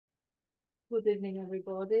Good evening,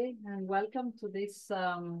 everybody, and welcome to this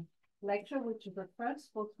lecture, which is the first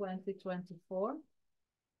for 2024.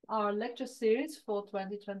 Our lecture series for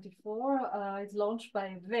 2024 is launched by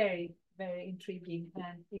a very, very intriguing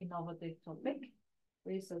and innovative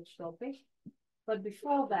research topic. But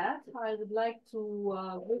before that, I would like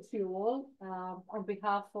to wish you all, on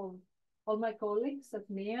behalf of all my colleagues at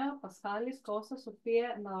MIA, Paschalis, Costa,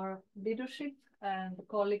 Sophia, and our leadership and the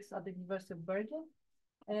colleagues at the University of Bergen,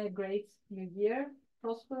 a great new year,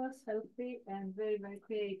 prosperous, healthy, and very, very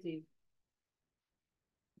creative.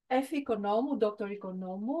 Efi Oikonomou, Dr.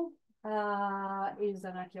 Oikonomou, is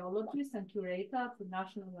an archaeologist and curator at the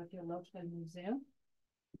National Archaeological Museum.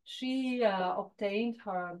 She obtained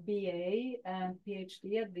her BA and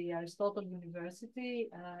PhD at the Aristotle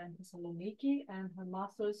University in Thessaloniki and her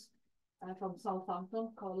master's from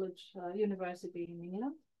Southampton College University in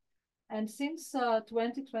England. And since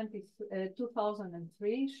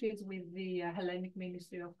 2003, she's with the Hellenic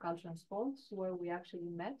Ministry of Culture and Sports, where we actually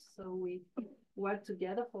met. So we worked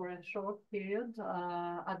together for a short period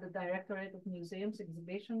at the Directorate of Museums,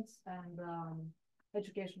 Exhibitions, and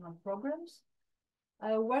Educational Programs,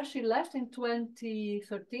 where she left in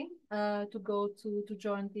 2013 to go to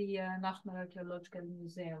join the National Archaeological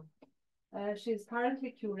Museum. She's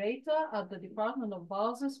currently curator at the Department of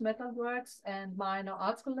Vases, Metalworks, and Minor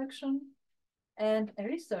Arts Collection, and a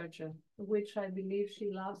researcher, which I believe she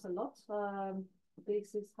loves a lot.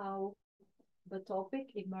 This is how the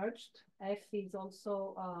topic emerged. Efi is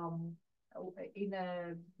also in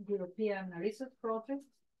a European research project,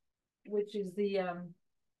 which is the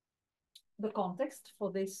context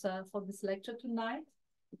for this lecture tonight.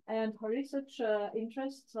 And her research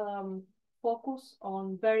interests focus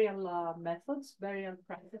on burial methods, burial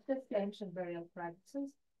practices, ancient burial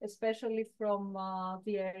practices, especially from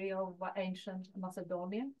the area of ancient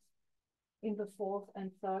Macedonia in the 4th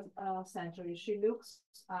and 3rd century. She looks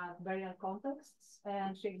at burial contexts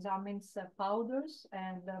and she examines powders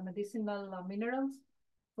and medicinal minerals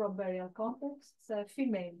from burial contexts,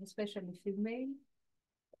 especially female,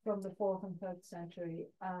 from the 4th and 3rd century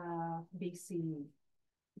BCE.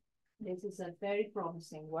 This is a very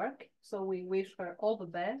promising work, so we wish her all the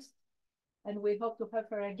best, and we hope to have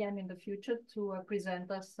her again in the future to present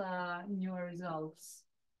us newer results.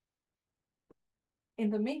 In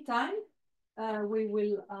the meantime, we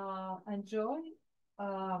will enjoy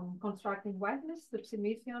constructing Whiteness, the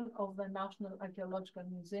Psimithion of the National Archaeological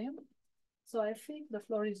Museum. So I think the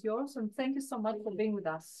floor is yours, and thank you so much for being with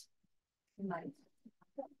us tonight.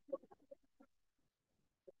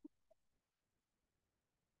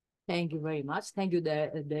 Thank you very much. Thank you,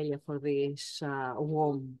 Delia, for this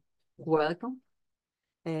warm welcome.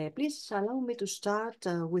 Please allow me to start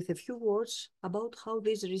with a few words about how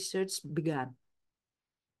this research began.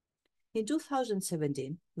 In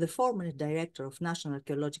 2017, the former director of National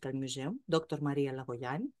Archaeological Museum, Dr. Maria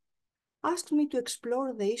Lagogianni, asked me to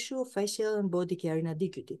explore the issue of facial and body care in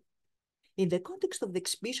antiquity. In the context of the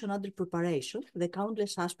exhibition under preparation, the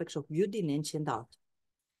countless aspects of beauty in ancient art.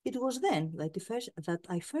 It was then that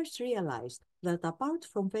I first realized that apart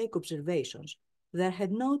from vague observations, there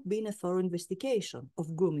had not been a thorough investigation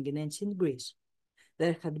of grooming in ancient Greece.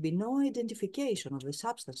 There had been no identification of the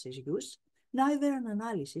substances used, neither an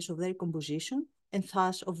analysis of their composition and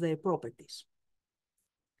thus of their properties.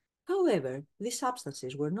 However, these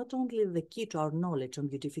substances were not only the key to our knowledge on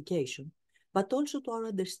beautification, but also to our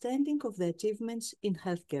understanding of the achievements in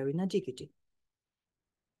healthcare in antiquity.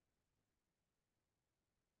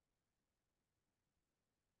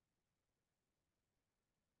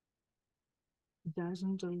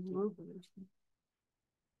 Doesn't work.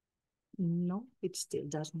 No, it still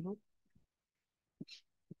doesn't work.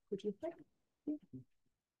 Could you check? Yeah.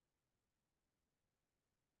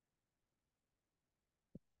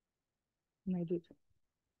 Can I do it?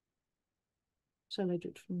 Shall I do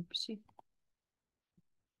it from PC?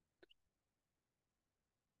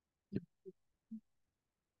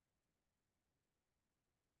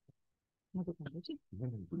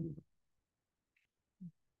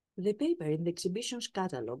 The paper in the exhibition's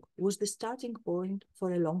catalogue was the starting point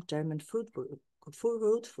for a long-term and fruitful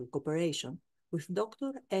cooperation with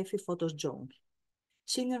Dr. Efi Oikonomou,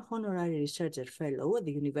 Senior Honorary Researcher Fellow at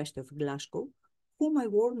the University of Glasgow, whom I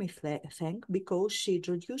warmly thank because she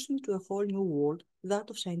introduced me to a whole new world, that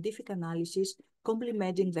of scientific analysis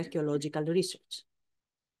complementing the archaeological research.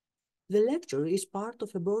 The lecture is part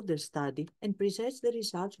of a broader study and presents the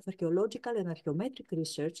results of archaeological and archaeometric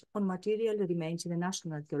research on material remains in the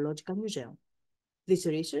National Archaeological Museum. This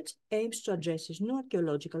research aims to address new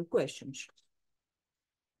archaeological questions.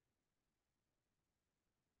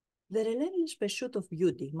 The relentless pursuit of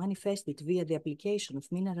beauty, manifested via the application of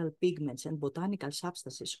mineral pigments and botanical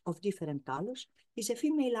substances of different colors, is a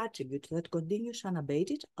female attribute that continues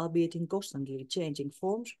unabated, albeit in constantly changing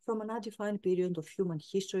forms, from an undefined period of human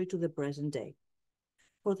history to the present day.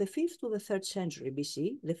 For the 5th to the 3rd century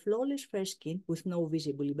BC, the flawless fair skin with no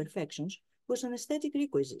visible imperfections was an aesthetic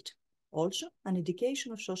requisite, also an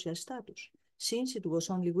indication of social status, since it was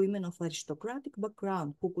only women of aristocratic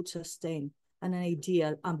background who could sustain an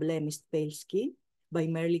ideal unblemished pale skin by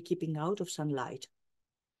merely keeping out of sunlight.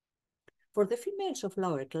 For the females of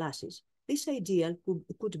lower classes, this ideal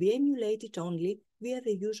could be emulated only via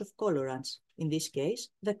the use of colorants, in this case,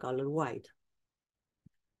 the color white.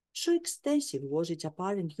 So extensive was its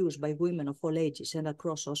apparent use by women of all ages and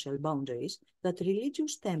across social boundaries that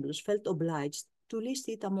religious temples felt obliged to list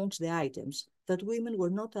it amongst the items that women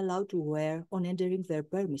were not allowed to wear on entering their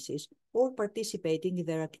premises or participating in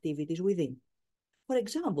their activities within. For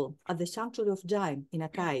example, at the sanctuary of Dione in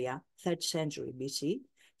Achaia, 3rd century BC,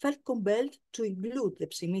 felt compelled to include the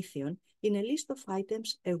Psimithion in a list of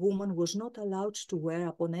items a woman was not allowed to wear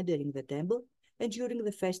upon entering the temple and during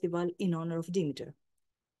the festival in honor of Demeter.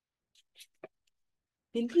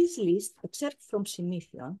 In this list, except from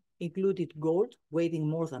Psimithion, included gold weighing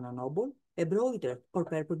more than an obol, embroidered or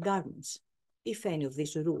purple garments. If any of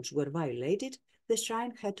these rules were violated, the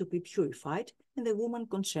shrine had to be purified and the woman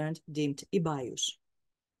concerned deemed impious.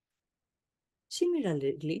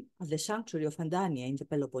 Similarly, at the sanctuary of Andania in the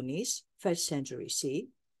Peloponnese, 1st century CE,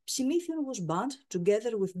 Psimithion was banned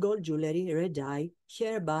together with gold jewelry, red dye,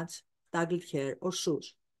 hair bands, tangled hair, or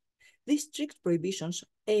shoes. These strict prohibitions,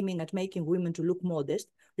 aiming at making women to look modest,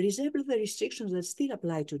 resemble the restrictions that still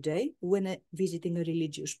apply today when visiting a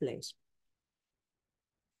religious place.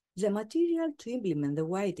 The material to implement the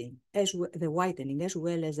whitening as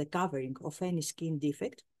well as the covering of any skin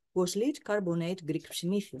defect was lead carbonate Greek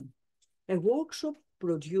Psimithion, a workshop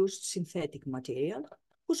produced synthetic material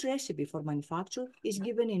whose recipe for manufacture is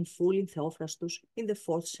given in full in Theophrastus in the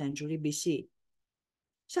 4th century BC.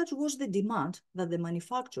 Such was the demand that the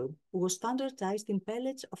manufacture was standardized in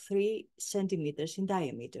pellets of 3 centimeters in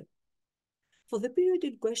diameter. For the period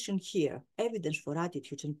in question here, evidence for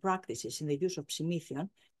attitudes and practices in the use of Psimithion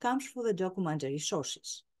comes from the documentary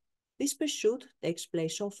sources. This pursuit takes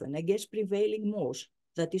place often against prevailing mores,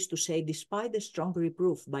 that is to say, despite the strong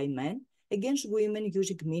reproof by men against women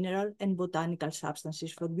using mineral and botanical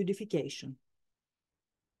substances for beautification.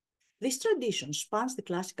 This tradition spans the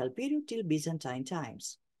classical period till Byzantine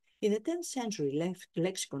times. In the 10th century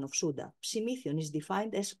lexicon of Suda, Psimithion is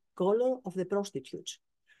defined as color of the prostitutes,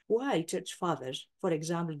 while church fathers, for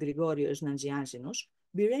example Gregorius Nazianzenus,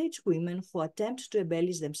 berates women who attempt to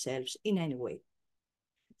embellish themselves in any way.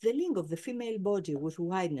 The link of the female body with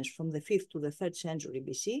whiteness from the 5th to the 3rd century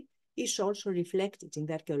BC is also reflected in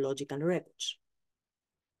the archaeological records.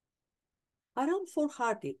 Around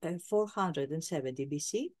 470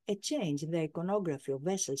 BC, a change in the iconography of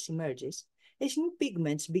vessels emerges as new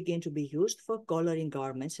pigments begin to be used for coloring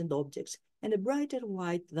garments and objects, and a brighter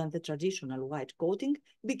white than the traditional white coating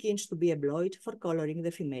begins to be employed for coloring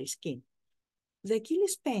the female skin. The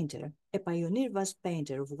Achilles painter, a pioneer vase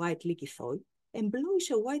painter of white lithoid, employs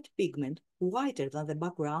a white pigment whiter than the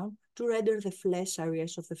background to render the flesh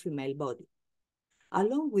areas of the female body.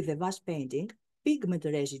 Along with the vase painting, pigment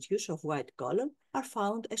residues of white color are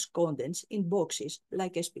found as contents in boxes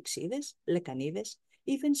like Aspixides, Lecanides,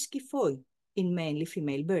 even Scyphoi in mainly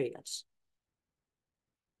female burials.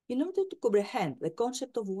 In order to comprehend the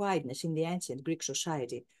concept of whiteness in the ancient Greek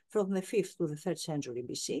society from the 5th to the 3rd century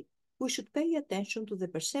BC, we should pay attention to the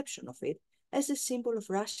perception of it as a symbol of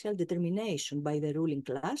racial determination by the ruling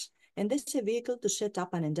class and as a vehicle to set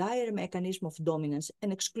up an entire mechanism of dominance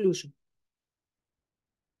and exclusion.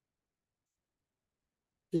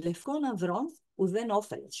 Lefkon anδρών ουδέν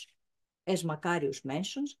όφελος. As Macarius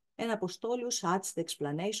mentions, and Apostolius adds the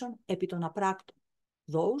explanation επί των απράκτων,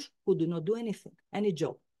 those who do not do anything, any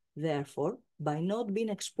job. Therefore, by not being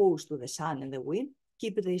exposed to the sun and the wind,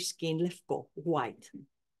 keep their skin lefko, white.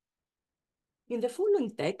 In the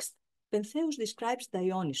following text, Pentheus describes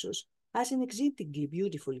Dionysus as an exceedingly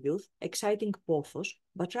beautiful youth, exciting Pothos,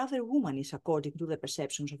 but rather womanish according to the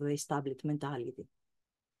perceptions of the established mentality.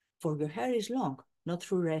 For your hair is long, not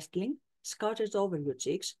through wrestling, scattered over your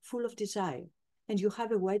cheeks, full of desire, and you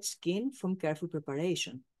have a white skin from careful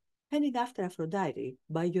preparation, heading after Aphrodite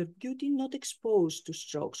by your beauty not exposed to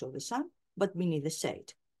strokes of the sun, but beneath the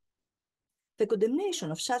shade. The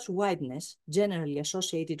condemnation of such whiteness, generally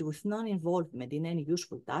associated with non-involvement in any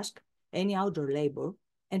useful task, any outdoor labor,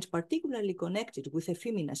 and particularly connected with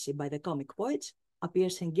effeminacy by the comic poets,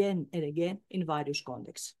 appears again and again in various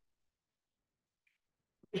contexts.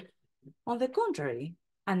 On the contrary,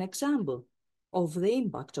 an example of the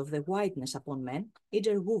impact of the whiteness upon men,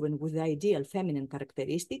 interwoven with the ideal feminine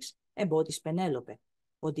characteristics, embodies Penelope,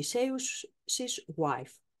 Odysseus'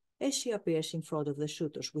 wife, as she appears in front of the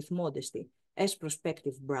suitors with modesty as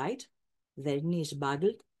prospective bride, their knees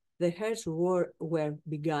buckled, their hearts were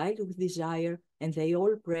beguiled with desire, and they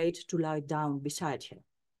all prayed to lie down beside her.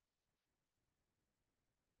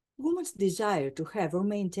 Woman's desire to have or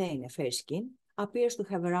maintain a fair skin appears to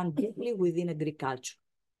have run deeply within a Greek culture,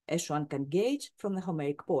 as one can gauge from the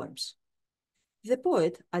Homeric poems. The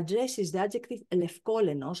poet addresses the adjective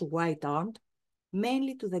lefkolenos, white-armed,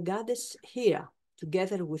 mainly to the goddess Hera,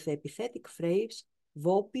 together with the epithetic phrase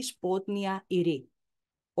vopis potnia iri,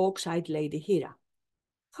 ox-eyed lady Hera.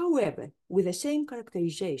 However, with the same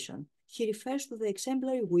characterization, he refers to the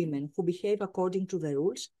exemplary women who behave according to the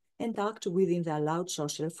rules and act within the allowed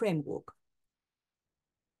social framework.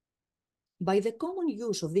 By the common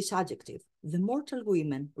use of this adjective, the mortal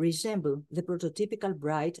women resemble the prototypical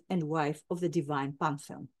bride and wife of the divine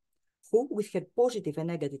pantheon, who, with her positive and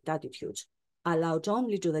negative attitudes, allowed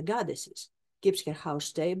only to the goddesses, keeps her house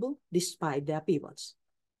stable despite the upheavals.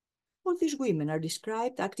 All these women are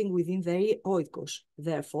described acting within their oikos,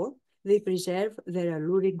 therefore, they preserve their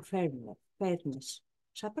alluring fairness.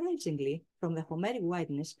 Surprisingly, from the Homeric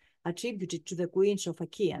whiteness attributed to the queens of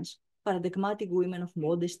Achaeans, paradigmatic women of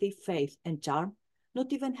modesty, faith, and charm,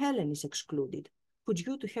 not even Helen is excluded, who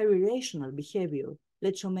due to her irrational behavior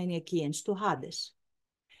led so many Achaeans to Hades.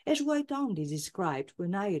 As white-armed is described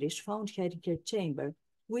when Iris found her in her chamber,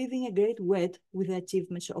 weaving a great web with the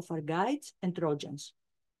achievements of Argives and Trojans.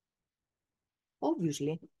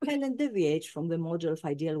 Obviously, Helen deviates from the model of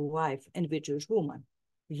ideal wife and virtuous woman,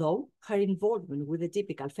 though her involvement with the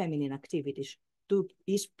typical feminine activities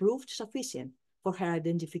is proved sufficient for her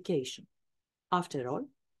identification. After all,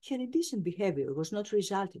 her indecent behavior was not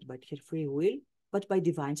resulted by her free will, but by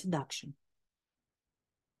divine seduction.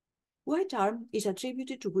 White arm is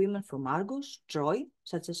attributed to women from Argos, Troy,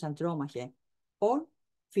 such as Andromache, or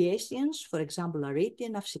Phaeacians, for example, Arete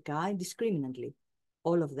and Nafsika, indiscriminately,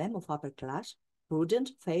 all of them of upper class,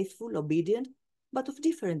 prudent, faithful, obedient, but of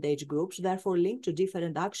different age groups, therefore linked to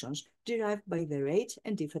different actions derived by their age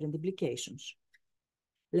and different implications.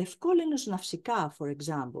 Lefkolenos Nafsika, for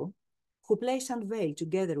example, who plays unveiled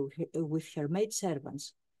together with her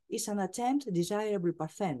maidservants, is an attempt desirable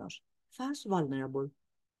Parthenos, thus vulnerable,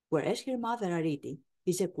 whereas her mother Arete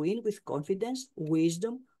is a queen with confidence,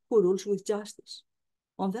 wisdom, who rules with justice.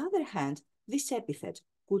 On the other hand, this epithet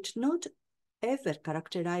could not ever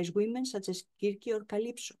characterize women such as Kirke or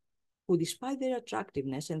Calypso, who despite their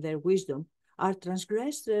attractiveness and their wisdom are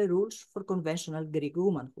transgressed the rules for conventional Greek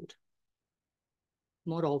womanhood.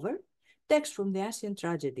 Moreover, texts from the ancient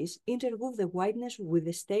tragedies interwove the whiteness with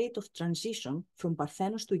the state of transition from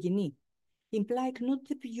Parthenos to Gini, implying not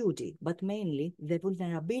the beauty, but mainly the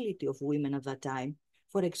vulnerability of women at that time,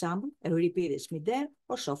 for example, Euripides' Medea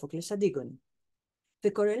or Sophocles' Antigone. The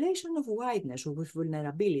correlation of whiteness with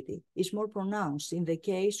vulnerability is more pronounced in the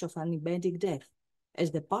case of an impending death, as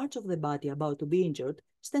the part of the body about to be injured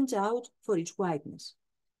stands out for its whiteness.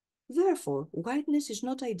 Therefore, whiteness is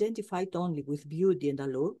not identified only with beauty and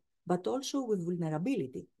allure, but also with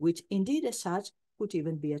vulnerability, which indeed as such could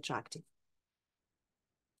even be attractive.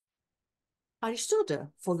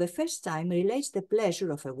 Aristotle, for the first time, relates the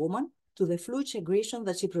pleasure of a woman to the fluid secretion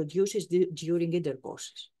that she produces during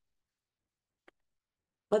intercourses.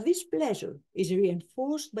 But this pleasure is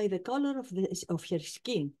reinforced by the color of her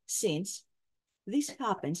skin, since this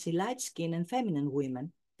happens in light-skinned and feminine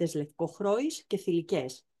women, τις λευκοχρόης και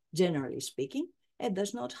θηλυκές, generally speaking, and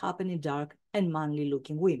does not happen in dark and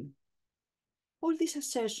manly-looking women. All these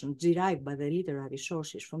assertions derived by the literary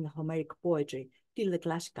sources from the Homeric poetry till the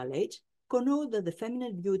classical age connote that the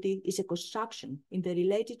feminine beauty is a construction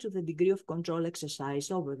interrelated to the degree of control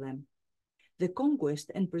exercised over them. The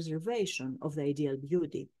conquest and preservation of the ideal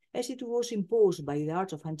beauty, as it was imposed by the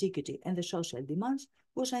art of antiquity and the social demands,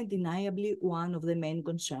 was undeniably one of the main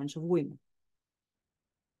concerns of women.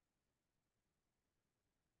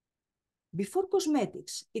 Before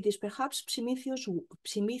cosmetics, it is perhaps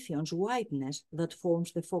Psimithion's whiteness that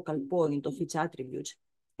forms the focal point of its attributes,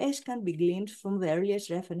 as can be gleaned from the earliest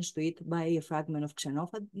reference to it by a fragment of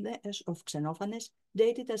Xenophanes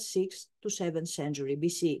dated as 6th to 7th century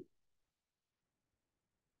BC.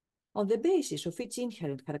 On the basis of its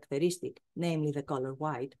inherent characteristic, namely the color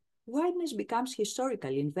white, whiteness becomes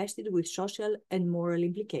historically invested with social and moral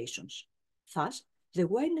implications. Thus, the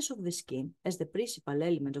whiteness of the skin, as the principal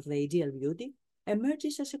element of the ideal beauty,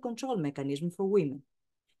 emerges as a control mechanism for women.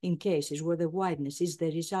 In cases where the whiteness is the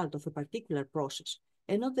result of a particular process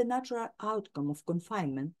and not the natural outcome of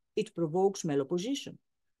confinement, it provokes male opposition,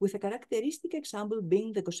 with a characteristic example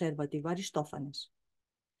being the conservative Aristophanes.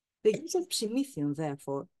 The use of Psimithion,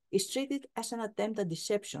 therefore, is treated as an attempt at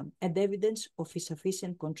deception and evidence of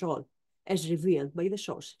insufficient control, as revealed by the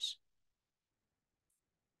sources.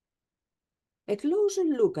 A closer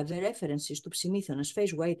look at the references to Psimithion as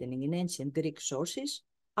face whitening in ancient Greek sources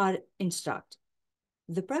are instructive.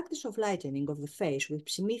 The practice of lightening of the face with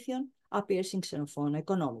Psimithion appears in Xenophon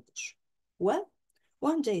Oikonomou. Well,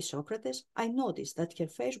 one day, Socrates, I noticed that her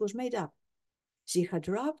face was made up. She had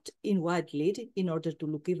wrapped in white lead in order to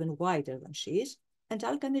look even whiter than she is, and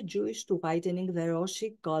alternate Jewish to whitening the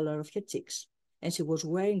rosy color of her cheeks, and she was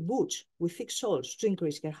wearing boots with thick soles to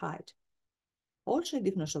increase her height. Also, a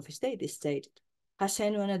different sophisticated stated, has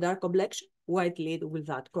anyone a dark complexion? White lead will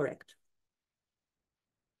that correct.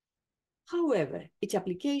 However, its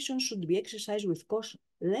application should be exercised with caution,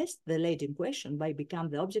 lest the lady in question might become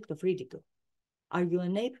the object of ridicule. Are you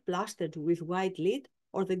an ape plastered with white lead,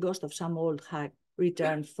 or the ghost of some old hag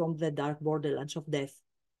returned from the dark borderlands of death?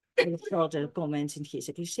 Aristotle comments in his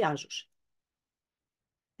Ecclesiastes.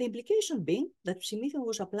 The implication being that Psimithion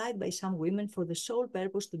was applied by some women for the sole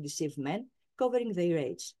purpose to deceive men, covering their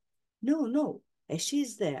age. No, as she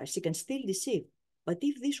is there, she can still deceive, but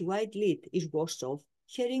if this white lead is washed off,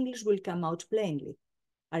 her English will come out plainly,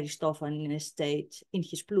 Aristophanes states in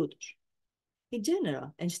his Plutus. In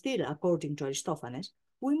general, and still according to Aristophanes,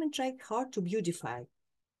 women try hard to beautify.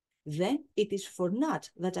 Then it is for naught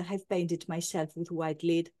that I have painted myself with white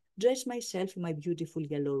lead, dressed myself in my beautiful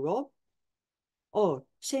yellow robe, or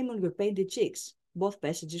shame on your painted cheeks, both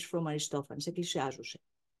passages from Aristophanes' Ecclesiastes.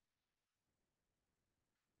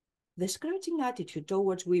 The scourging attitude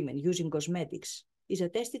towards women using cosmetics is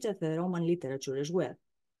attested at the Roman literature as well.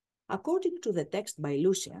 According to the text by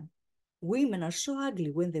Lucian, women are so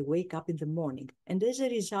ugly when they wake up in the morning, and as a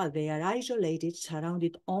result they are isolated,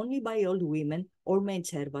 surrounded only by old women or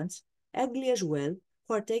maidservants, ugly as well,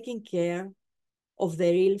 who are taking care of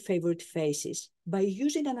their ill-favored faces by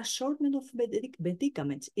using an assortment of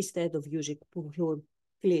medicaments instead of using pure,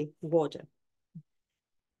 clean water.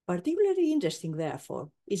 Particularly interesting, therefore,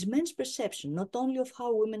 is men's perception not only of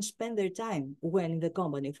how women spend their time when in the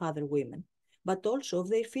company of other women, but also of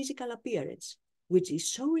their physical appearance, which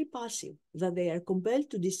is so repulsive that they are compelled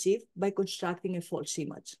to deceive by constructing a false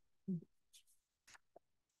image.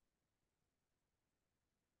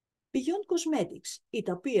 Beyond cosmetics, it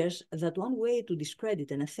appears that one way to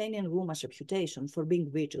discredit an Athenian woman's reputation for being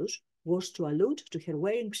virtuous was to allude to her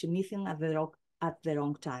wearing Psimithion at the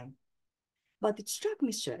wrong time. But it struck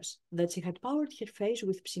me, sirs, that she had powdered her face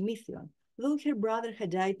with Psimithion, though her brother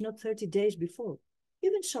had died not 30 days before.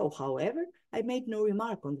 Even so, however, I made no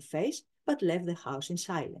remark on the face, but left the house in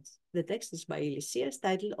silence. The text is by Lysias,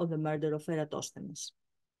 titled On the Murder of Eratosthenes.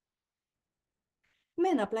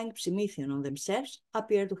 Men applying Psimithion on themselves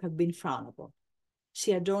appear to have been frowned upon.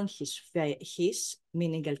 She adorned his,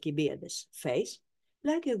 meaning Alcibiades, face,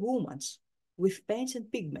 like a woman's, with paints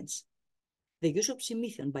and pigments. The use of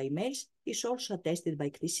Psimithion by males is also attested by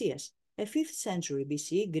Ctesias, a 5th century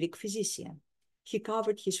BC Greek physician. He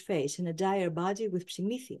covered his face and entire body with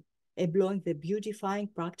Psimithion, employing the beautifying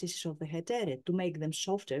practices of the hetairæ to make them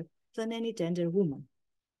softer than any tender woman.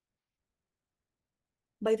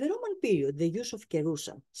 By the Roman period, the use of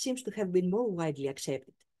kerusa seems to have been more widely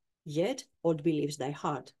accepted. Yet, old beliefs die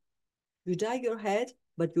hard. You dye your head,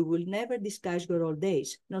 but you will never disguise your old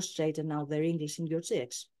days, nor straighten out the wrinkles in your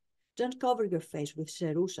cheeks. Don't cover your face with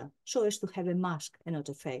kerusa so as to have a mask and not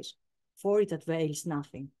a face, for it avails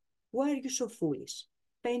nothing. Why are you so foolish?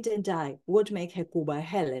 Paint and dye would make Hecuba a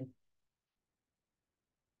Helen.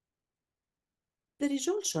 There is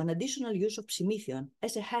also an additional use of Psimithion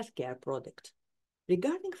as a healthcare product.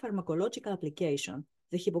 Regarding pharmacological application,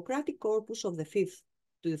 the Hippocratic corpus of the 5th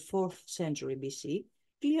to the 4th century BC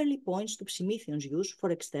clearly points to Psimithion's use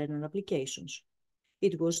for external applications.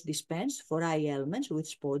 It was dispensed for eye ailments with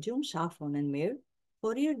spodium, saffron, and myrrh,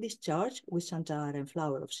 for ear discharge with santal and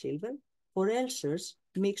flower of silver, for ulcers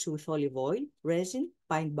mixed with olive oil, resin,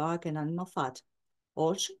 pine bark, and animal fat.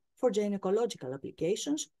 Also for gynecological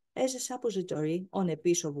applications as a suppository on a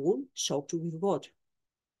piece of wool soaked with water.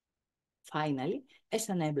 Finally, as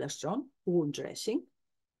an emblastron, wound dressing,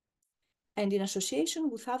 and in association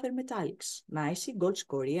with other metallics, macy, gold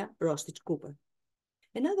scoria, roasted copper.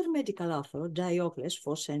 Another medical author, Diocles,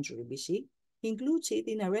 4th century BC, includes it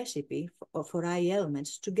in a recipe for eye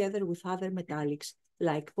ailments together with other metallics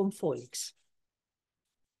like pompholics.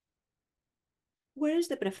 Whereas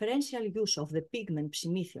the preferential use of the pigment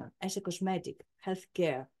Psimithion as a cosmetic,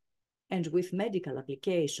 healthcare, and with medical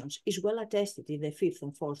applications is well attested in the 5th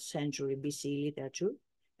and 4th century BC literature,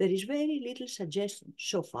 there is very little suggestion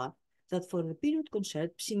so far that for the period concerned,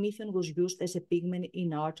 Psimithion was used as a pigment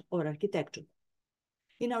in art or architecture.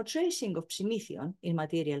 In our tracing of Psimithion in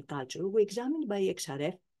material culture, we examined by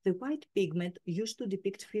XRF the white pigment used to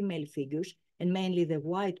depict female figures, and mainly the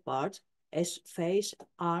white parts, as face,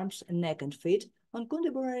 arms, neck, and feet, on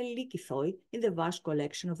contemporary lithoi in the vast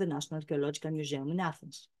collection of the National Archaeological Museum in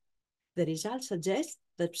Athens. The results suggest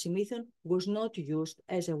that Psimithion was not used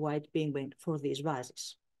as a white pigment for these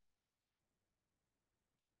vases.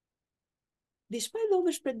 Despite the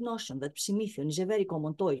overspread notion that Psimithion is a very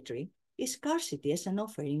common toy tree, its scarcity as an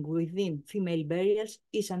offering within female burials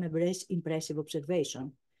is an impressive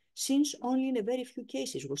observation, since only in a very few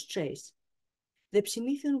cases was traced. The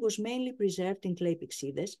Psimithion was mainly preserved in clay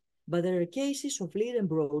pyxides, but there are cases of lead and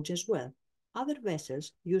bronze as well. Other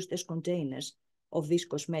vessels used as containers of these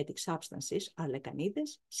cosmetic substances are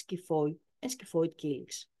lecanides, scyphoi, and scyphoid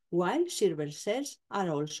kylix, while silver cells are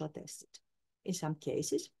also attested. In some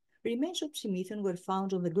cases, remains of Psimithion were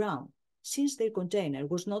found on the ground, since their container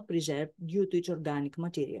was not preserved due to its organic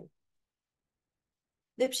material.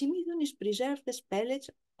 The Psimithion is preserved as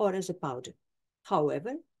pellets or as a powder.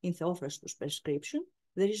 However, in Theophrastus' prescription,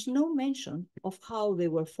 there is no mention of how they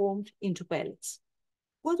were formed into pellets.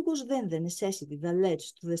 What was then the necessity that led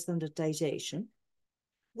to the standardization?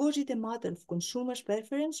 Was it a matter of consumers'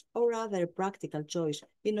 preference or rather a practical choice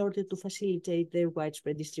in order to facilitate their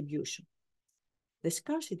widespread distribution? The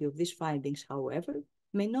scarcity of these findings, however,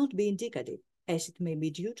 may not be indicative, as it may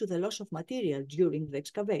be due to the loss of material during the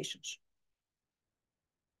excavations.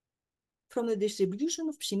 From the distribution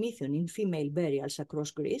of Psimithion in female burials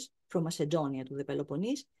across Greece, from Macedonia to the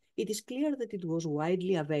Peloponnese, it is clear that it was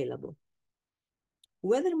widely available.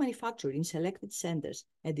 Whether manufactured in selected centers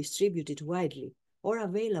and distributed widely, or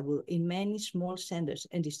available in many small centers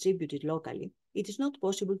and distributed locally, it is not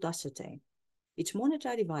possible to ascertain. Its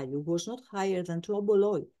monetary value was not higher than 2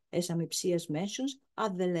 oboloi, as Amipsias mentions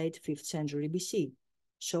at the late 5th century BC,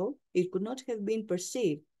 so it could not have been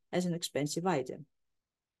perceived as an expensive item.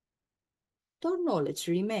 To our knowledge,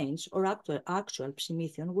 remains or actual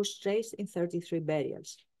Psimithion was traced in 33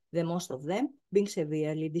 burials, the most of them being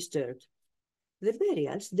severely disturbed. The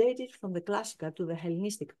burials, dated from the Classical to the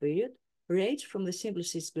Hellenistic period, range from the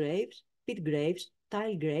simplest graves, pit graves,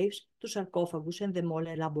 tile graves, to sarcophagus and the more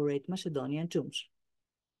elaborate Macedonian tombs.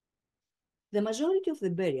 The majority of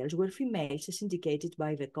the burials were females, as indicated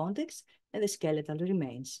by the context and the skeletal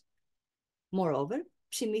remains. Moreover,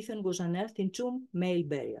 Psimithion was unearthed in two male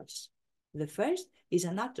burials. The first is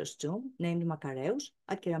an actor's tomb named Macareus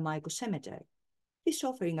at Keramaikos Cemetery. This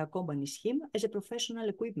offering accompanies him as a professional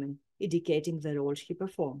equipment, indicating the roles he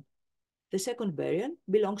performed. The second burial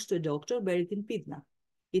belongs to a doctor buried in Pydna.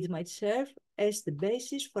 It might serve as the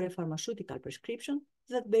basis for a pharmaceutical prescription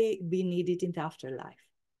that may be needed in the afterlife.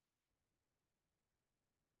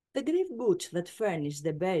 The grave goods that furnished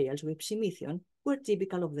the burials with Psimithion were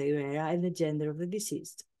typical of their era and the gender of the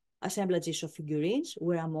deceased. Assemblages of figurines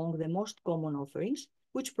were among the most common offerings,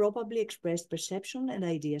 which probably expressed perception and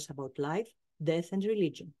ideas about life, death, and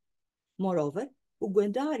religion. Moreover,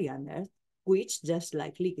 unguentaria unearthed, which, just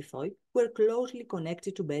like lithoi, were closely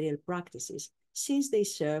connected to burial practices, since they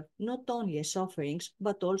served not only as offerings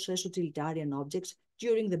but also as utilitarian objects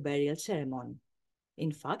during the burial ceremony.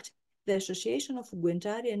 In fact, the association of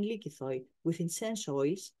unguentaria and lithoi with incense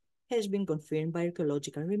oils has been confirmed by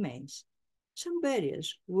archaeological remains. Some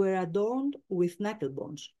burials were adorned with knuckle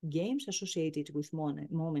bones, games associated with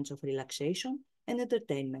moments of relaxation and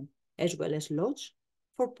entertainment, as well as lots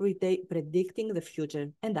for predicting the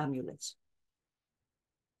future and amulets.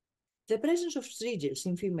 The presence of strigils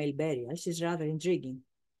in female burials is rather intriguing.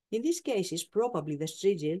 In these cases, probably the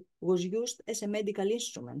strigil was used as a medical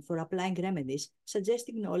instrument for applying remedies,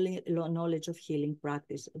 suggesting knowledge of healing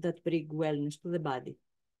practice that bring wellness to the body.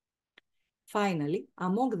 Finally,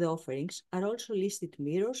 among the offerings are also listed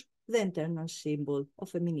mirrors, the internal symbol of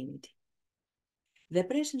femininity. The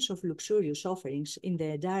presence of luxurious offerings in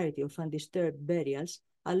the entirety of undisturbed burials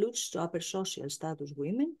alludes to upper social status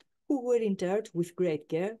women who were interred with great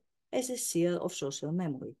care as a seal of social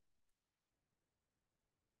memory.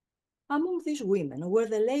 Among these women were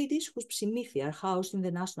the ladies whose Psimithia are housed in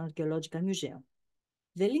the National Archaeological Museum.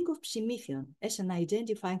 The link of Psimithion as an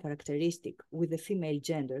identifying characteristic with the female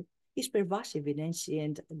gender is pervasive in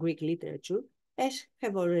ancient Greek literature, as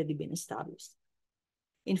have already been established.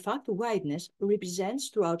 In fact, whiteness represents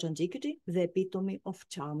throughout antiquity the epitome of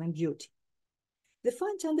charm and beauty. The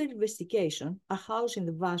finds under investigation are housed in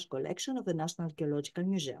the vast collection of the National Archaeological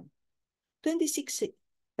Museum. 26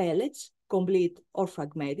 pellets, complete or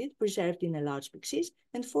fragmented, preserved in a large pyxis,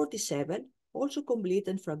 and 47 also complete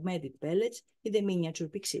and fragmented pellets in the miniature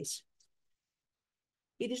pyxis.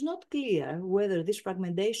 It is not clear whether this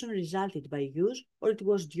fragmentation resulted by use or it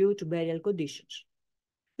was due to burial conditions.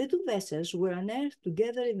 The two vessels were unearthed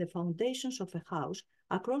together in the foundations of a house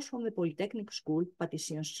across from the Polytechnic School,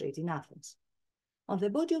 Psimithion Street in Athens. On the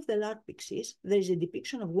body of the large pyxis, there is a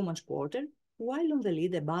depiction of woman's quarter, while on the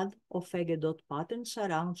lid a bud of faggot pattern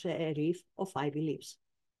surrounds a wreath of ivy leaves.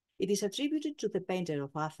 It is attributed to the painter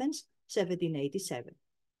of Athens, 1787.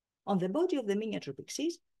 On the body of the miniature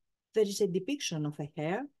pyxis, there is a depiction of a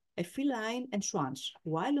hare, a feline, and swans,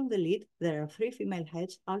 while on the lid there are three female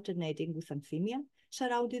heads alternating with anthemia,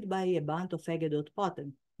 surrounded by a band of faggot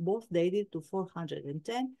pattern, both dated to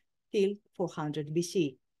 410 till 400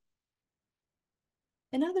 BC.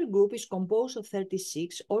 Another group is composed of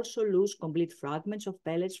 36 also loose complete fragments of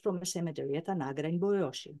pellets from a cemetery at Tanagra in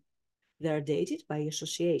Boeotia. They are dated by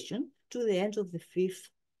association to the end of the 5th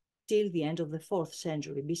till the end of the 4th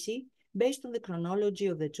century BC, based on the chronology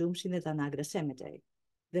of the tombs in the Tanagra cemetery.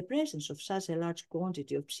 The presence of such a large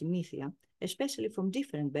quantity of Psimithion, especially from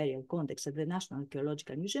different burial contexts at the National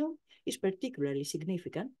Archaeological Museum, is particularly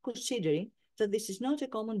significant, considering that this is not a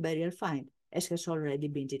common burial find, as has already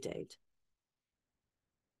been detailed.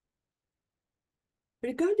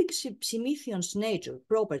 Regarding Psimithion's nature,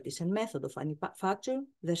 properties, and method of manufacture,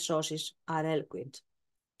 the sources are eloquent.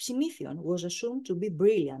 Psimithion was assumed to be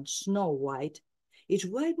brilliant, snow-white. Its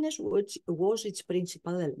whiteness was its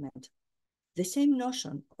principal element. The same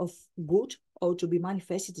notion of good ought to be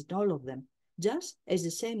manifested in all of them, just as the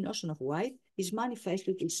same notion of white is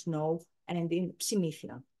manifested in snow and in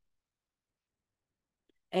Psimithion,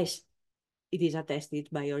 as it is attested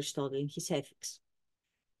by Aristotle in his Ethics.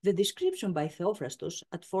 The description by Theophrastus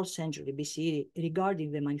at 4th century BC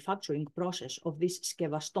regarding the manufacturing process of this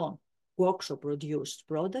skevaston, oxo-produced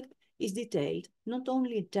product, is detailed not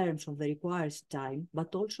only in terms of the required time,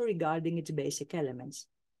 but also regarding its basic elements.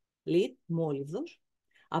 Lead, molybdos,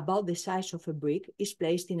 about the size of a brick, is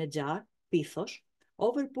placed in a jar, pithos,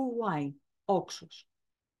 over poor wine, oxos.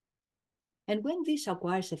 And when this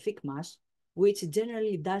acquires a thick mass, which it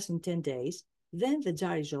generally does in 10 days, then the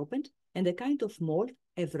jar is opened and a kind of mold,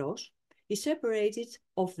 evros, is separated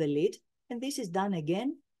off the lid, and this is done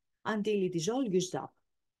again until it is all used up.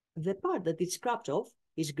 The part that is scraped off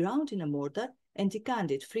is ground in a mortar and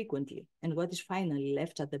decanted frequently, and what is finally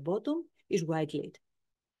left at the bottom is white lead.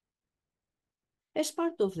 As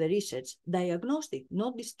part of the research, diagnostic,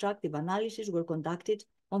 not destructive analyses were conducted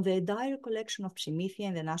on the entire collection of Psimithion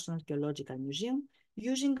in the National Archaeological Museum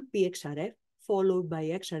using PXRF, followed by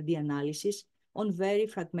XRD analysis on very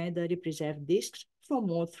fragmentary preserved discs from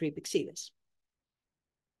all three pyxides.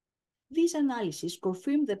 These analyses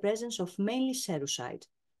confirmed the presence of mainly cerussite,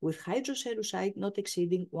 with hydrocerussite not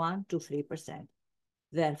exceeding 1 to 3%.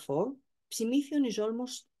 Therefore, Psimithion is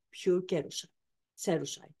almost pure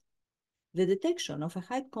cerussite. The detection of a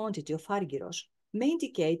high quantity of argyros may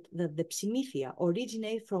indicate that the Psimithia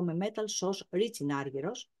originate from a metal source rich in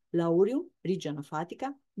argyros, Laurium, region of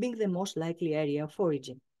Attica, being the most likely area of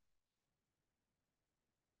origin.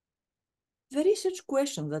 The research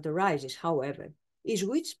question that arises, however, is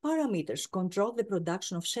which parameters control the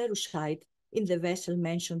production of cerussite in the vessel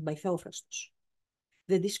mentioned by Theophrastus.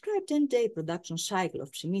 The described 10-day production cycle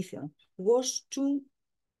of Psimithion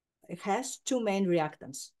has two main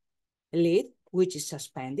reactants: lead, which is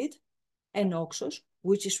suspended, and oxos,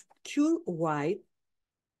 which is pure white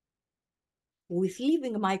with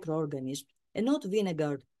living microorganisms and not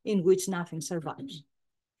vinegar in which nothing survives.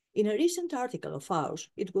 In a recent article of ours,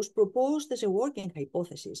 it was proposed as a working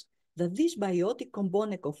hypothesis that this biotic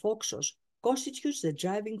component of oxos constitutes the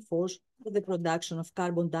driving force for the production of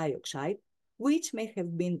carbon dioxide, which may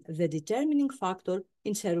have been the determining factor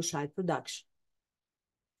in cerussite production.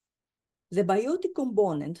 The biotic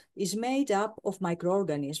component is made up of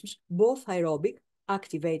microorganisms, both aerobic,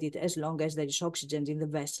 activated as long as there is oxygen in the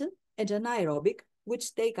vessel, and anaerobic,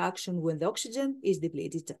 which take action when the oxygen is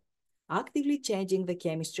depleted, actively changing the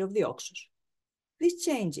chemistry of the oxos. These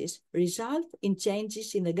changes result in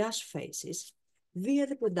changes in the gas phases via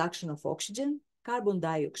the production of oxygen, carbon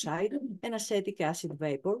dioxide, and acetic acid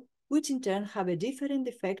vapor, which in turn have a different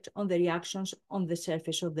effect on the reactions on the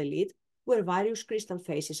surface of the lead, where various crystal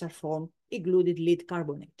phases are formed, including lead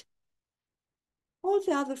carbonate. All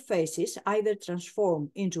the other phases either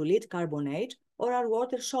transform into lead carbonate or are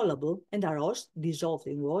water-soluble and are dissolved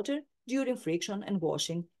in water during friction and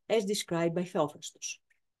washing, as described by Theophrastus.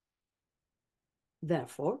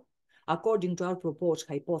 Therefore, according to our proposed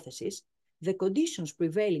hypothesis, the conditions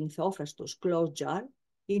prevailing in Theophrastus' closed jar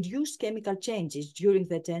induced chemical changes during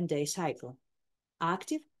the 10-day cycle: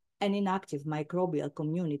 active, and inactive microbial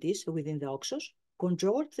communities within the oxus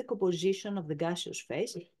controlled the composition of the gaseous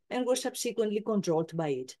phase and were subsequently controlled by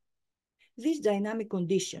it. This dynamic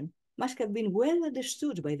condition must have been well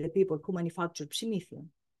understood by the people who manufactured Psimithion.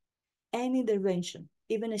 Any intervention,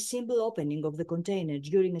 even a simple opening of the container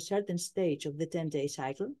during a certain stage of the 10-day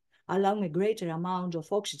cycle, allowing a greater amount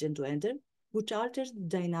of oxygen to enter, would alter the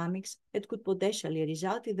dynamics and could potentially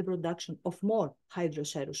result in the production of more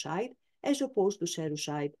hydrocerusside as opposed to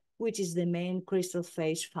cerusside, which is the main crystal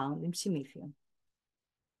phase found in Psimithion.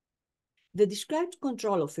 The described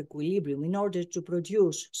control of equilibrium in order to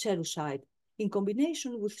produce cerusside, in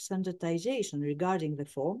combination with standardization regarding the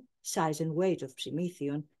form, size, and weight of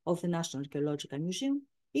Psimithion of the National Archaeological Museum,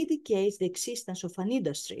 indicates the existence of an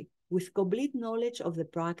industry with complete knowledge of the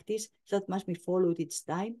practice that must be followed each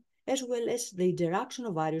time, as well as the interaction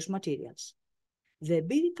of various materials. The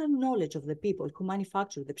empirical knowledge of the people who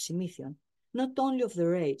manufactured the Psimithion, not only of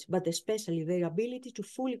their age, but especially their ability to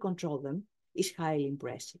fully control them, is highly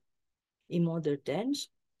impressive. In modern terms,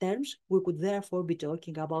 we could therefore be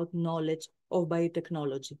talking about knowledge of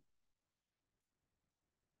biotechnology.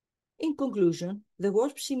 In conclusion, the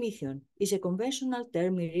word Psimithion is a conventional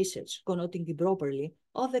term in research connoting improperly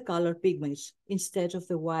all the color pigments instead of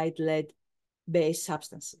the white lead-based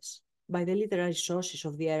substances. By the literary sources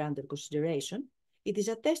of the era under consideration, it is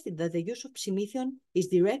attested that the use of Psimithion is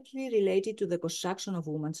directly related to the construction of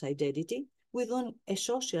woman's identity within a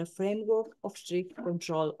social framework of strict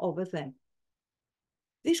control over them.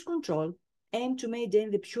 This control aimed to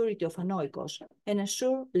maintain the purity of an oikos and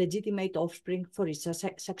ensure legitimate offspring for its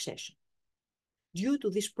succession. Due to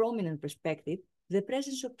this prominent perspective, the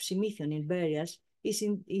presence of Psimithion in burials is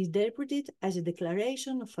interpreted as a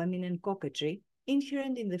declaration of feminine coquetry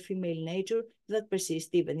inherent in the female nature that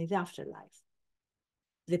persists even in the afterlife.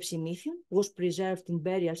 The Psimithion was preserved in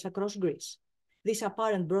burials across Greece. This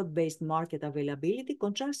apparent broad-based market availability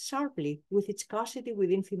contrasts sharply with its scarcity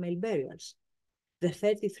within female burials. The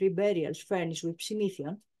 33 burials furnished with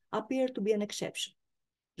Psimithion appear to be an exception.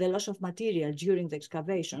 The loss of material during the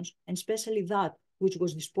excavations, and especially that which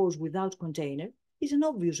was disposed without container, is an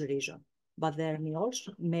obvious reason, but there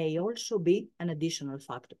may also be an additional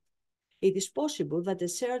factor. It is possible that a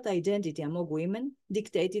shared identity among women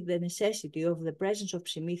dictated the necessity of the presence of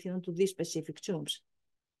Psimithion to these specific tombs.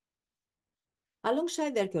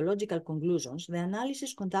 Alongside the archaeological conclusions, the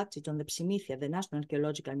analysis conducted on the Psimithion at the National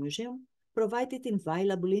Archaeological Museum provided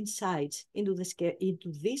invaluable insights into this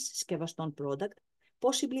Skevaston product,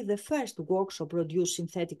 possibly the first workshop-produced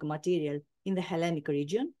synthetic material in the Hellenic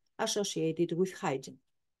region associated with hygiene.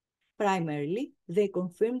 Primarily, they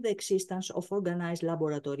confirmed the existence of organized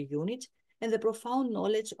laboratory units and the profound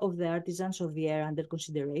knowledge of the artisans of the era under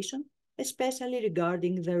consideration, especially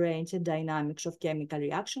regarding the range and dynamics of chemical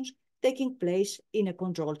reactions taking place in a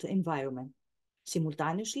controlled environment.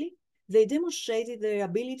 Simultaneously, they demonstrated their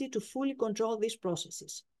ability to fully control these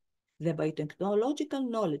processes. The biotechnological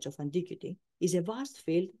knowledge of antiquity is a vast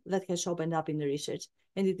field that has opened up in research,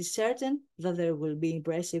 and it is certain that there will be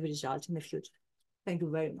impressive results in the future. Thank you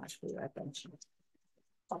very much for your attention.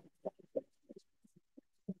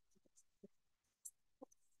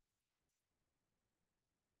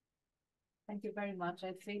 Thank you very much,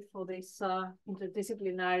 Efi, for this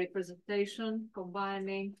interdisciplinary presentation,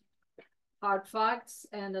 combining hard facts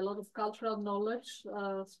and a lot of cultural knowledge,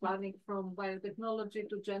 spanning from biotechnology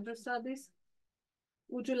to gender studies.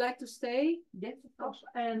 Would you like to stay? Yes, of course.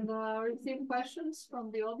 And receive questions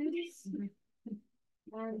from the audience?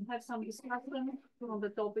 And have some discussion on the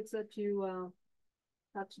topics that you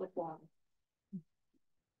touched upon.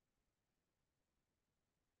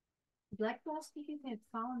 I'd like to ask if you have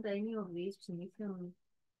found any of these Psimithion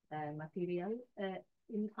material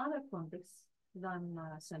in other contexts than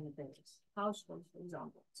cemeteries, households, for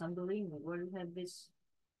example, Santorini, where you have this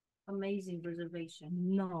amazing preservation.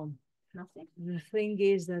 No. Nothing? The thing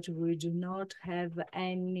is that we do not have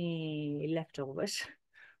any leftovers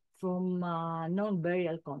from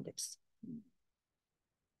non-burial contexts.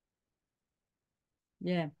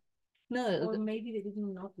 Yeah. No. Or maybe they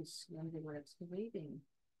didn't notice when they were excavating.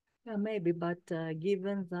 Yeah, maybe, but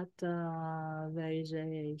given that there is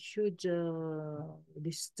a huge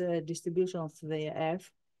distribution of the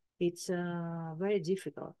earth, it's very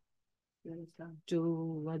difficult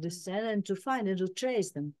to understand and to find and to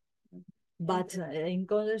trace them. But in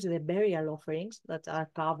contrast, the burial offerings that are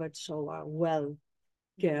covered so are well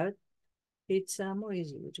cared, it's more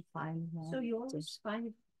easy to find. So you always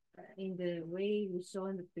find in the way we saw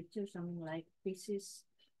in the picture, something like pieces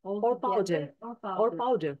or powder. Or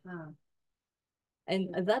powder. Ah. And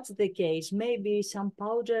that's the case. Maybe some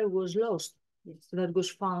powder was lost Yes. That was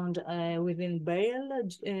found within burial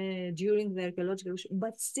during the archaeological.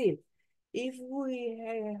 But still, if we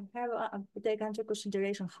have take into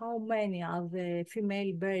consideration how many are the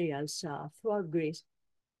female burials throughout Greece,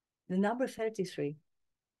 the number 33,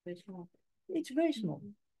 Very small. it's very small.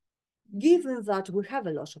 Given that we have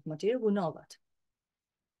a loss of material, we know that.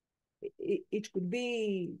 It could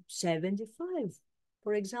be 75,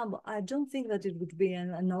 for example. I don't think that it would be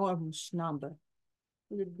an enormous number.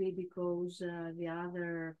 Would it be because the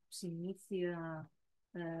other Psimithia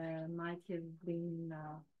might have been,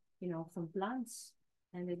 from plants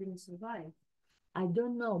and they didn't survive? I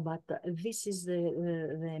don't know, but this is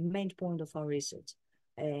the main point of our research.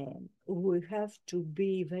 We have to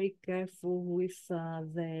be very careful with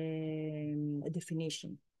the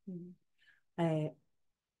definition.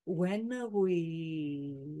 When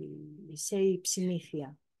we say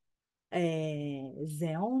Psimithia,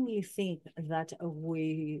 the only thing that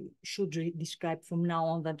we should describe from now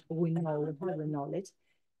on that we know, we have the knowledge,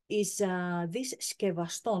 is this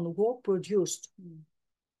skevaston, war-produced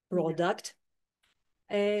product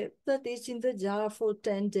that is in the jar for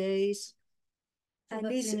 10 days. So and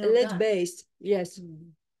it's lead-based, yes.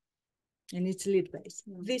 And it's lead-based.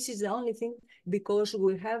 This is the only thing, because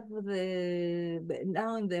we have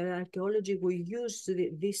now in the archaeology, we use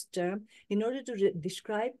this term in order to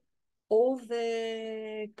describe all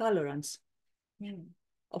the colorants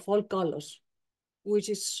of all colors, which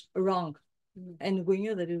is wrong. And we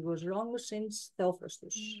knew that it was wrong since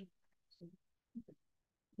Theophrastus.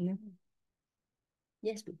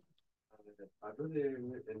 Yes, please. I'm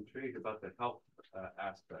really intrigued about the health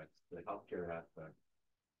aspects, the healthcare aspect,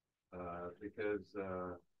 because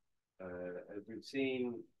as we've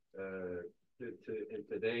seen in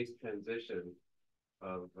today's transition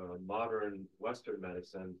of modern Western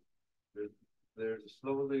medicine, there's a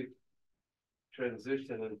slowly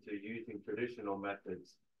transition into using traditional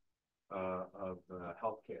methods of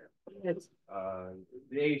healthcare. Yes.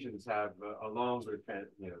 The Asians have a longer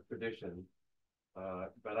tradition,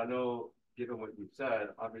 but I know, given what you've said,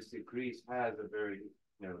 obviously Greece has a very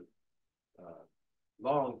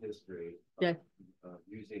long history of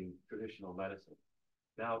using traditional medicine.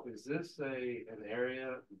 Now, is this an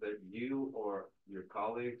area that you or your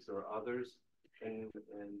colleagues or others in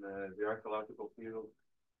the archaeological field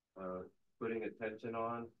putting attention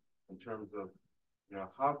on, in terms of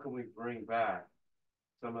how can we bring back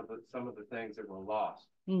some of the things that were lost,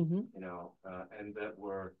 and that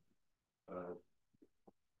were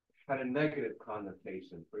had a negative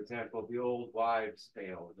connotation? For example, the old wives'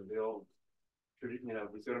 tale, the old, you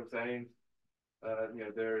see what I'm saying?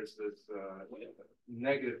 There's this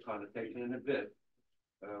negative connotation in a bit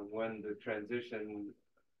when the transition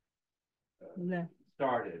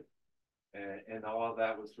started, and all of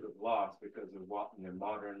that was sort of lost because of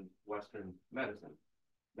modern Western medicine.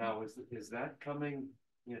 Now, is that coming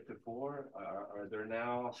to fore? Are there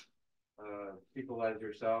now people like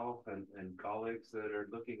yourself and colleagues that are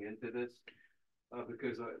looking into this?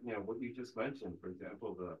 Because what you just mentioned, for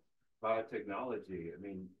example, the biotechnology. I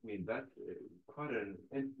mean that quite a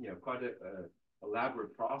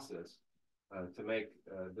elaborate process to make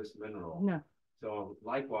this mineral. Yeah. So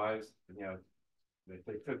likewise, if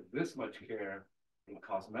they took this much care in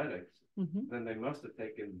cosmetics, then they must have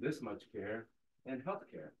taken this much care in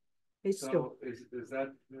healthcare. It's true. Is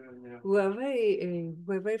that we're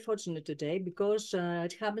very fortunate today, because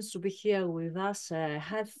it happens to be here with us a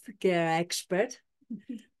healthcare expert.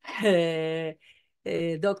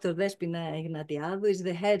 Dr. Despina Ignatiadou is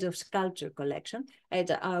the head of sculpture collection,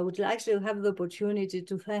 and I would like to have the opportunity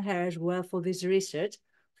to thank her as well for this research,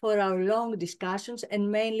 for our long discussions,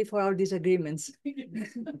 and mainly for our disagreements.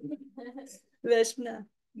 Despina,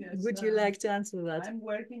 yes, would you like to answer that? I'm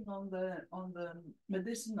working on the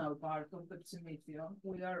medicinal part of the Psimithion.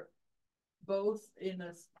 We are both in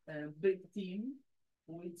a big team,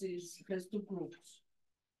 which has two groups.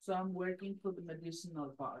 So I'm working for the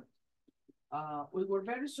medicinal part. We were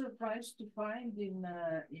very surprised to find in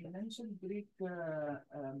ancient Greek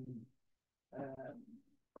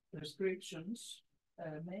prescriptions,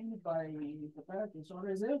 mainly by Hippocrates, or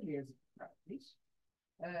as early as Hippocrates,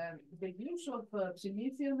 the use of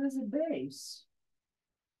Psimithion as a base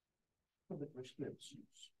for the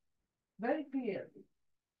prescriptions, very clearly.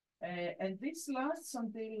 And this lasts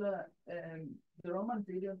until the Roman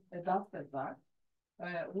period, and after that,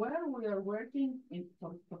 where we are working,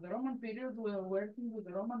 for the Roman period, we are working with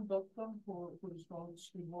the Roman doctor who is called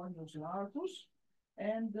Scribonius Largus.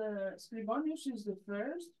 And Scribonius is the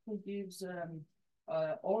first who gives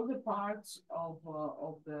all the parts of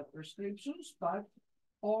the prescriptions, but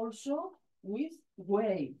also with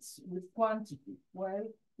weights, with quantity. Well,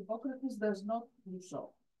 Hippocrates does not do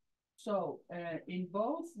so. So in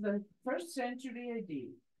both the 1st century AD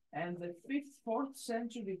and the 5th, 4th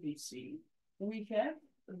century BC, we have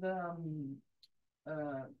the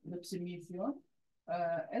Psimithion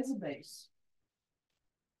as a base.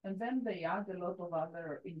 And then they add a lot of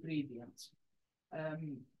other ingredients.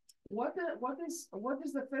 What is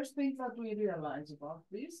the first thing that we realize about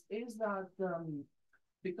this is that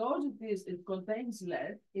because it contains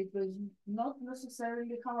lead, it is not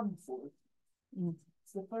necessarily harmful.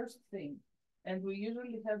 It's the first thing. And we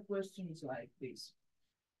usually have questions like this.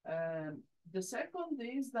 The second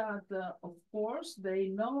is that, of course, they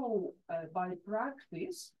know by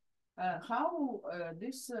practice how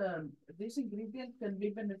this ingredient can be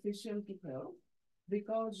beneficial to health,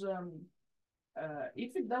 because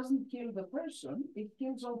if it doesn't kill the person, it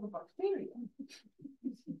kills all the bacteria.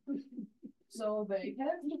 So they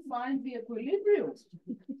have to find the equilibrium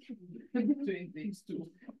between these two.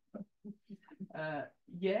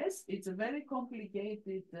 Yes, it's a very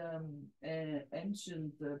complicated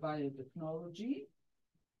ancient biotechnology,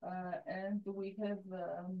 and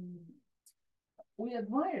we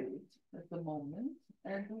admire it at the moment,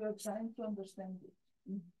 and we are trying to understand it.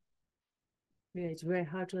 Yeah, it's very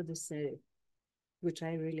hard to understand it, which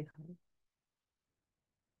I really have.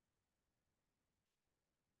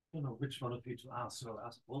 I don't know which one of you to ask, so I'll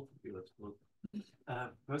ask both of you.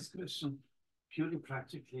 First question, purely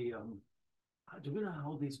practically, do we know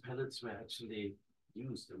how these pellets were actually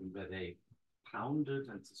used? I mean, were they pounded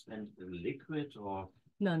and suspended in liquid, or?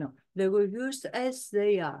 No, they were used as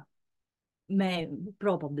they are,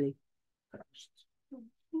 probably. Crushed.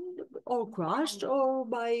 Or crushed, or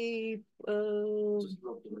by Just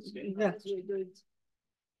rubbed in the skin. yeah. As we do it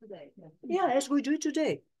today. Yeah, as we do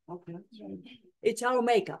today. Okay. It's our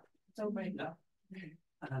makeup. So makeup.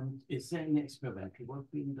 Is there any experimental work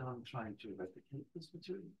being done trying to replicate this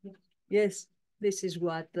material? Yes, this is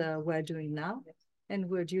what we're doing now, and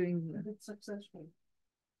we're doing It's successful.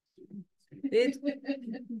 it.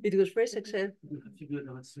 It was very successful. You have to do a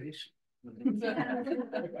demonstration.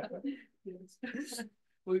 Yes.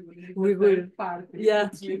 We will. Party. Yeah.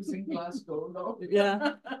 It lives in Glasgow, no?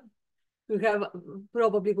 Yeah. We have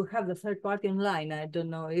the third party online. I don't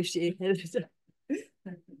know if she has.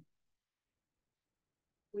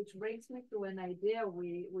 Which brings me to an idea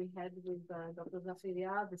we had with Dr.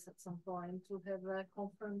 Zafiriadis at some point to have a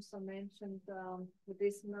conference on ancient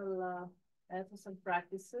medicinal ethics and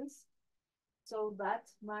practices. So that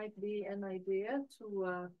might be an idea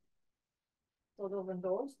to sort of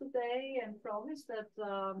endorse today and promise that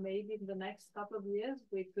maybe in the next couple of years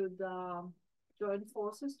we could join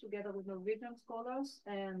forces together with Norwegian scholars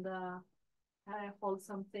and hold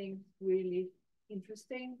something really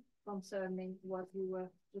interesting concerning what we were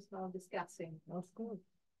just now discussing. Of course.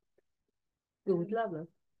 We would love it.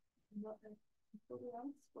 Anybody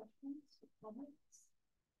else? Questions?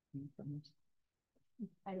 Comments?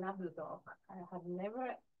 I love the dog. I have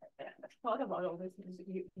never thought about all these things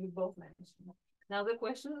you both mentioned. Now the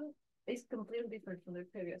question is completely different from the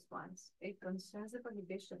previous ones. It concerns the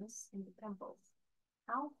prohibitions in the temples.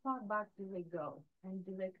 How far back do they go? And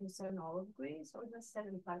do they concern all of Greece or just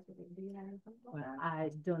certain parts of India? Well,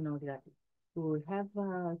 I don't know exactly. We have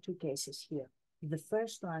two cases here. The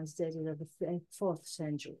first one is dated at the 4th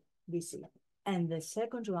century BC, and the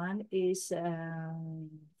second one is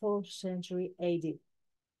 4th century AD,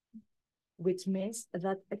 which means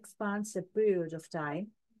that expands a period of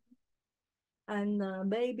time, and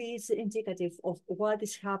maybe it's indicative of what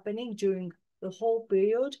is happening during the whole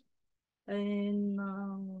period and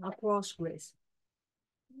across Greece.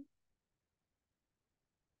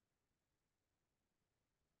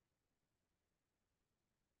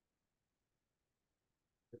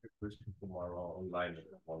 A question from our online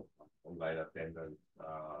attendants.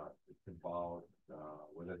 It's about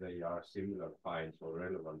whether they are similar finds or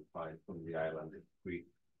relevant finds from the island of Crete.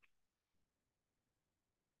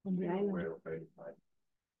 On the island. Aware of any find.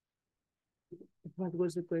 What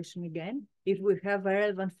was the question again? If we have a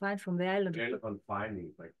relevant find from the island. Relevant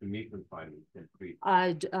findings, like Psimithion findings in Crete.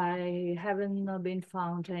 I haven't been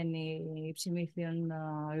found any Psimithion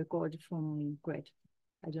recorded from Crete.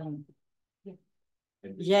 I don't know.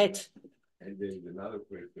 And Yet. And then another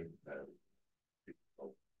question.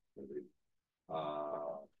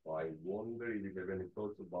 I wonder if you have any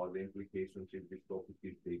thoughts about the implications if this topic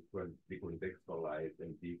is decontextualized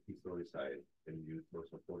and dehistoricized and used for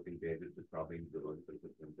supporting data to traveling geological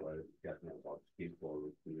systems while discussing about skinfall,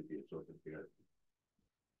 activity, and social care.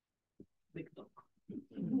 Big talk.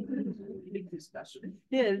 Big discussion.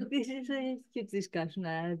 Yeah, this is a huge discussion.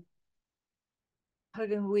 How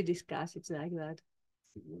can we discuss it like that?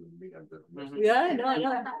 It wouldn't be a good Mhm. Yeah, no,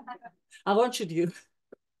 no. I want you to.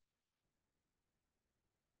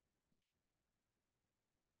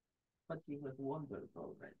 But you have wondered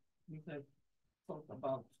already. You have thought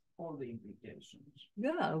about all the implications.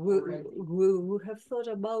 Yeah, Already. we have thought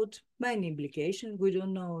about many implications. We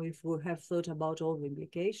don't know if we have thought about all the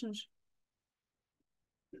implications.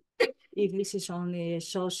 If this is only a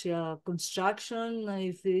social construction,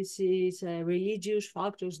 if this is religious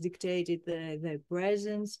factors dictated their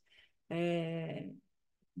presence.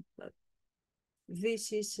 But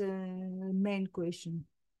this is a main question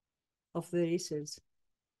of the research.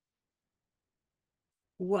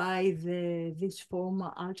 Why this form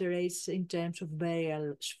alterates in terms of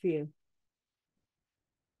burial sphere.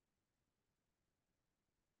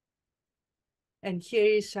 And here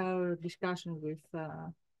is our discussion with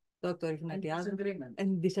Dr. And Ignatiadou disagreement.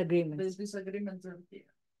 and disagreements. The disagreements are here.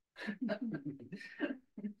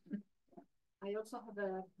 I also have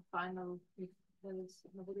a final, if there is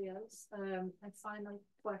nobody else, a final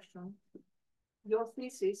question. Your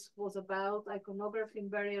thesis was about iconography in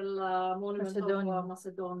burial monuments of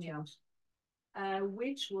Macedonia,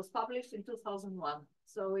 which was published in 2001.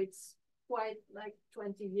 So it's quite like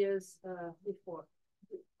 20 years before.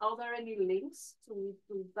 Are there any links to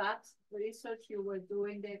that research you were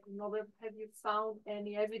doing, the iconography? Have you found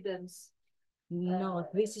any evidence? No,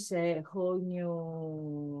 this is a whole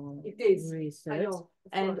new It is. research. I know,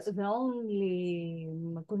 And course. the only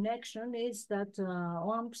connection is that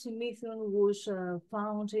one Psimithion was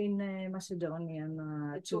found in a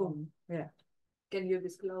Macedonian tomb. Yeah. Can you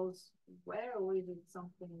disclose where, or is it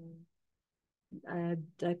something? I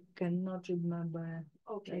cannot remember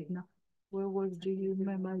Okay. right now. Where do you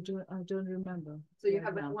remember? I don't remember. So you right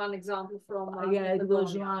have now. one example from Yeah, it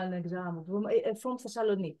was Macedonia. one example from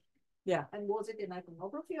Thessaloniki. Yeah. And was it in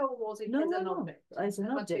iconography or was it No, as no, an no. object? As an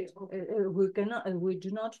object. We do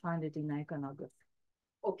not find it in iconography.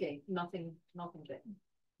 Okay, nothing there.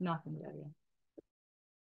 Nothing there. Yeah.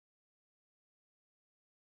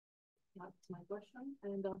 That's my question.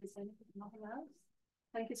 And is anything, nothing else?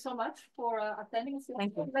 Thank you so much for attending.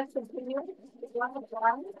 Thank you. Let's continue.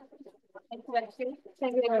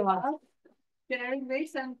 Thank you very much. Sharing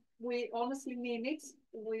this, and we honestly mean it.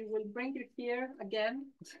 We will bring you here again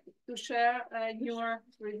to share your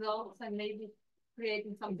results and maybe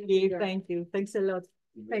creating something bigger. Thank you. Thanks a lot.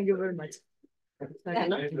 Thank you very much.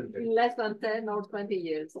 In less than 10 or 20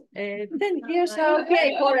 years. 10 years are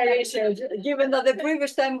okay for a research, given that the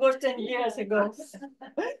previous time was 10 years ago.